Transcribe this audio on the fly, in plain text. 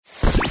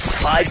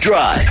5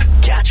 Drive.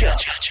 Catch up.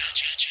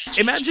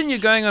 Imagine you're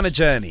going on a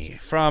journey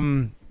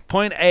from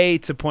point A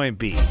to point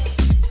B.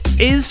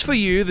 Is for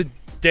you the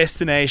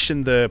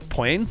destination the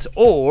point,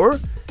 or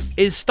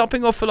is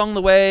stopping off along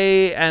the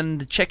way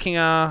and checking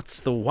out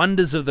the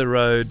wonders of the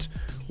road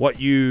what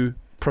you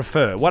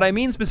prefer? What I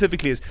mean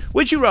specifically is,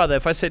 would you rather,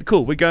 if I said,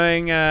 cool,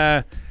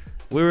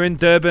 we're in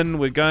Durban,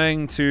 we're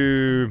going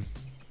to,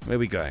 where are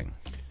we going?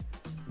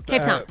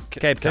 Cape Town.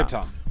 Cape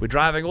Town. We're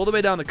driving all the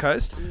way down the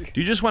coast. Do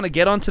you just want to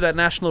get onto that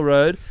national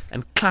road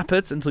and clap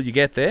it until you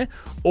get there?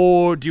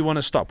 Or do you want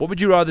to stop? What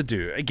would you rather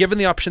do? Given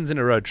the options in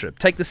a road trip,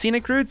 take the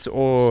scenic route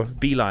or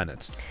beeline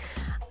it?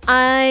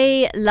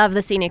 I love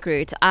the scenic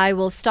route. I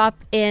will stop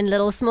in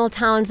little small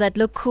towns that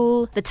look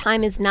cool. The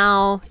time is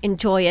now.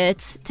 Enjoy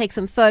it. Take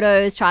some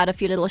photos, try out a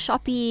few little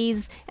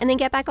shoppies, and then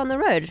get back on the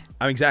road.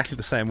 I'm exactly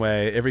the same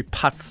way. Every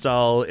putt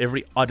style,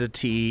 every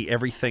oddity,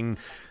 everything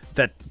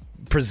that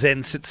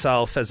presents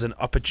itself as an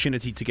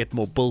opportunity to get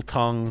more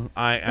biltong,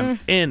 I am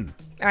in.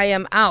 I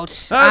am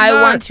out. Oh, I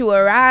no. want to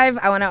arrive.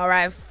 I want to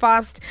arrive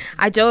fast.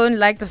 I don't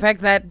like the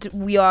fact that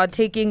we are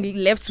taking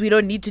lefts we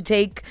don't need to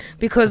take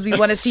because we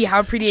want to see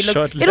how pretty it looks.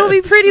 Short It'll be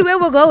lefts. pretty where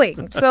we're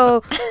going.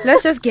 So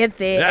let's just get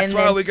there. That's and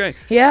why then, we're going.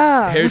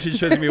 Yeah. Heritage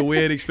shows me a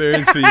weird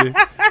experience for you.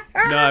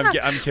 No,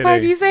 I'm kidding. Why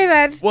do you say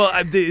that? Well,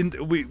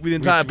 the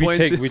entire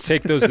point is... We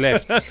take those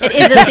lefts. It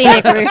is a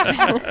scenic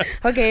route.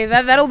 Okay,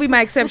 that'll be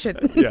my exception.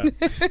 Yeah.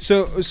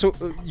 So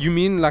you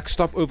mean like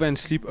stop over and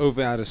sleep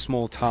over at a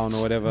small town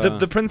or whatever?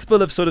 The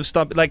principle of sort of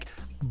stop, like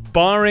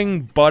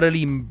barring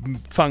bodily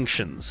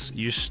functions,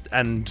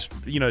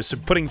 so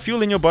putting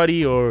fuel in your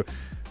body or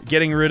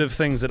getting rid of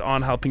things that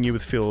aren't helping you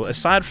with fuel.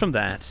 Aside from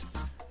that,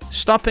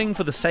 stopping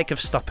for the sake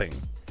of stopping.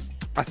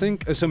 I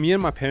think so. Me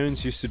and my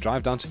parents used to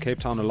drive down to Cape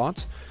Town a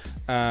lot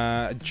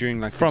during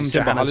like From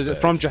December Johannesburg.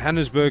 holiday, from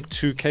Johannesburg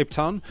to Cape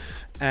Town,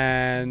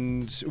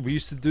 and we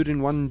used to do it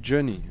in one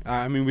journey.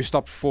 I mean, we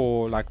stopped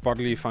for like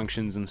bodily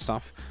functions and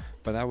stuff,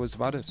 but that was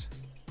about it.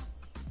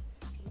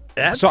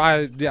 So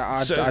I'd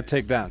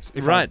take that.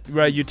 Right.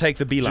 You take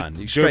the beeline.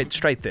 You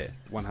straight there.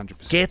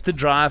 100%. Get the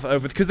drive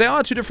over, because there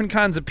are two different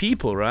kinds of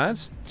people,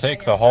 right?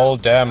 Take the whole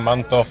damn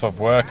month off of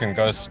work and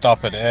go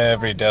stop at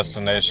every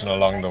destination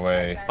along the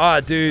way.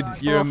 Dude,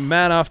 you're a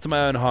man after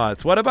my own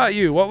heart. What about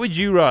you? What would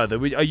you rather?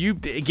 Are you,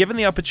 given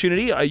the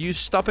opportunity, are you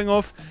stopping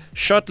off,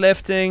 shot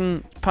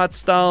lefting, putt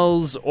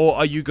styles, or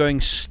are you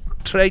going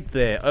straight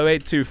there?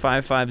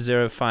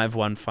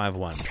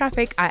 082-550-5151.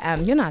 Traffic, I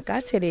am. You're not.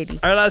 That's it, lady.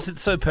 I realize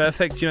it's so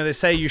perfect. They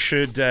say you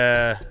should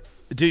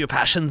do your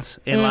passions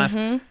in life.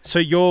 So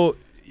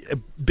a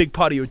big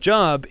part of your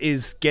job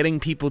is getting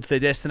people to their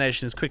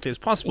destination as quickly as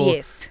possible.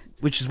 Yes.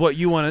 Which is what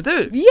you want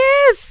to do.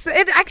 Yes,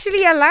 it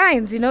actually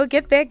aligns.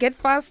 Get there, get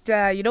fast.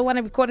 You don't want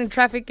to be caught in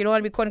traffic. You don't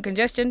want to be caught in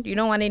congestion. You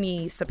don't want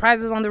any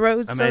surprises on the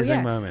road.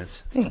 Amazing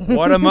moment.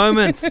 What a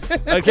moment.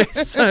 Okay,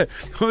 so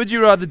what would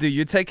you rather do?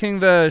 You're taking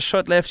the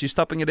short left, you're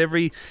stopping at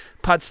every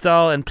putt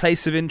style and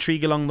place of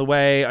intrigue along the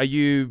way. Are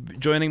you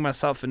joining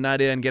myself and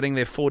Nadia and getting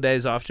there 4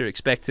 days after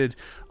expected?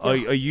 Are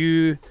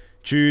you,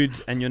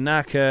 Jude, and your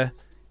Naka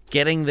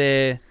getting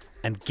there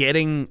and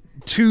getting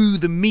to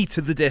the meat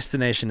of the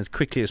destination as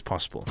quickly as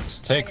possible?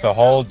 Take the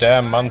whole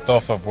damn month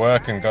off of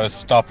work and go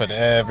stop at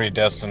every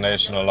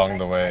destination along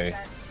the way.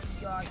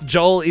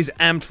 Joel is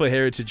amped for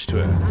Heritage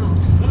Tour.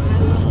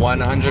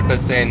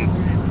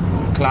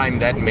 100% climb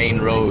that main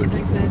road.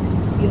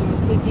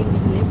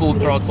 Full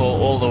throttle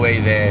all the way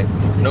there.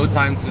 No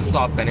time to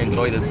stop and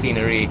enjoy the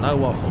scenery. No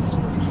waffles.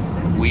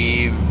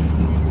 We've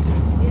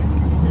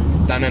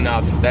done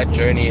enough. That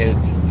journey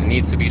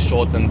needs to be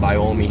shortened by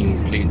all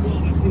means, please.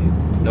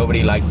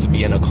 Nobody likes to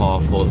be in a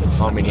car for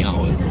how many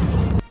hours?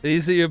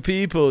 These are your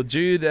people,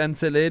 Jude and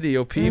Theledi,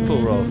 your people,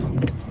 Rolf.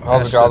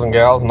 How's it, guys and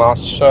gals?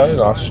 Nice show.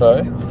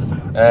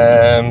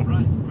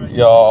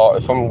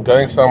 If I'm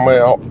going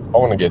somewhere, I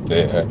want to get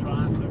there.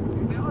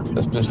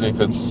 Especially if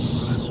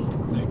it's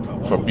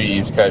from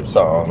Bees, Cape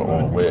Town,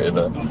 or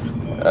wherever.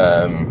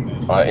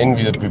 I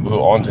envy the people who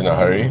aren't in a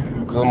hurry,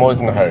 because I'm always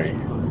in a hurry.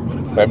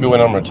 Maybe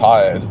when I'm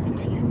retired,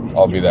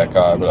 I'll be that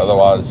guy, but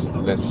otherwise,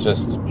 let's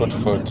just put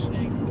foot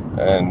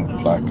and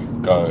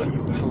go.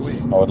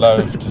 I would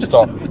love to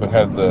stop and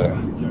have the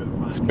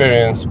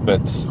experience,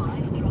 but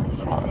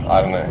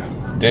I don't know.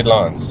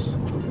 Deadlines,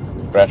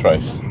 rat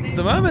race. At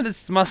the moment,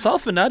 it's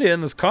myself and Nadia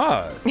in this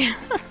car.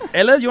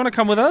 Ella, do you want to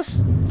come with us?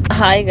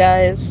 Hi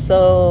guys,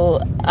 so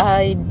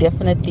I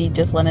definitely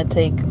just want to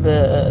take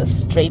the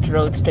straight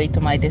road straight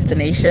to my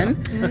destination.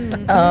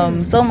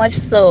 So much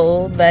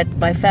so that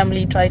my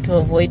family tried to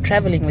avoid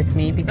traveling with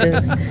me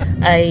because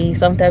I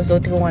sometimes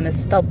don't even want to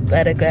stop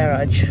at a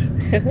garage.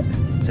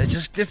 So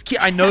just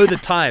I know the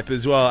type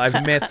as well.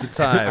 I've met the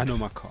type. I know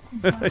my car.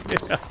 Yeah.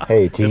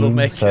 Hey It'll team,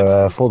 make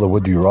so for the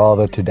Would You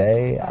Rather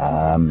today,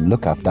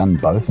 look, I've done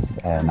both,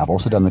 and I've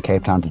also done the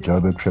Cape Town to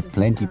Joburg trip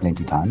plenty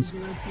times.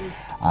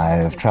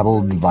 I've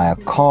traveled via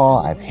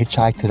car, I've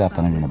hitchhiked it, I've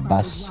done it in a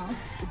bus.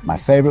 My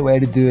favorite way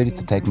to do it is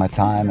to take my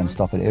time and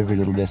stop at every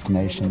little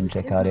destination,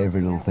 check out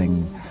every little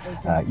thing.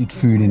 eat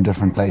food in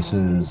different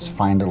places,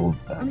 find little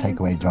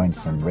takeaway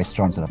joints and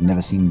restaurants that I've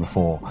never seen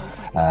before.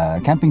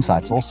 Camping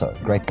sites also,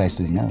 great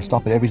places,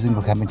 stop at every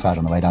single camping site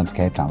on the way down to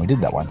Cape Town. We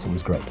did that once, it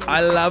was great.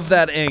 I love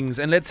that, Ings.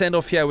 And let's end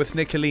off here with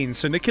Nicoline.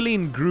 So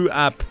Nicoline grew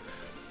up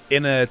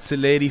in a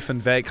Lady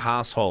van Wyk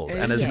household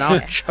and has now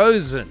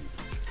chosen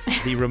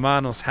the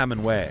Romanos Ham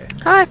and Way.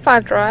 Hi,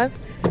 5 Drive.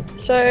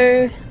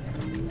 So,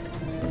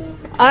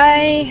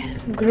 I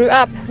grew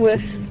up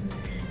with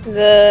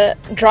the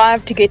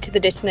drive to get to the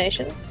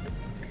destination,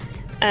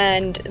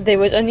 and there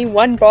was only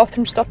one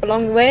bathroom stop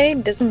along the way.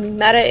 It doesn't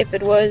matter if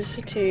it was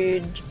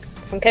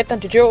from Cape Town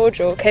to George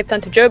or Cape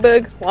Town to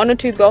Joburg, 1 or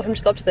 2 bathroom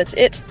stops, that's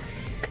it.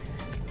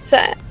 So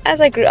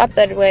as I grew up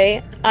that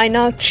way, I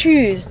now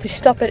choose to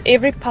stop at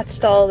every putt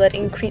stall that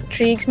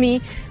intrigues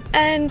me,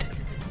 and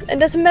it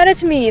doesn't matter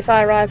to me if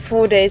I arrive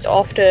 4 days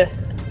after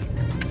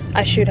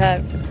I should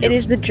have. It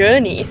is the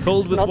journey,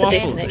 filled with not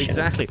waffles. the destination.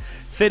 Exactly.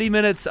 30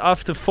 minutes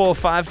after 4,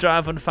 5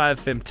 Drive on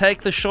 5FM.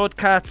 Take the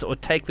shortcut or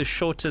take the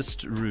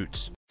shortest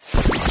route.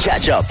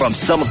 Catch up from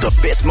some of the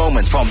best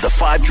moments from the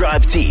 5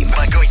 Drive team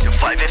by going to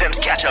 5FM's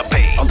catch-up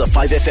page on the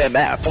 5FM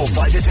app or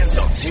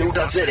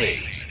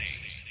 5FM.co.za.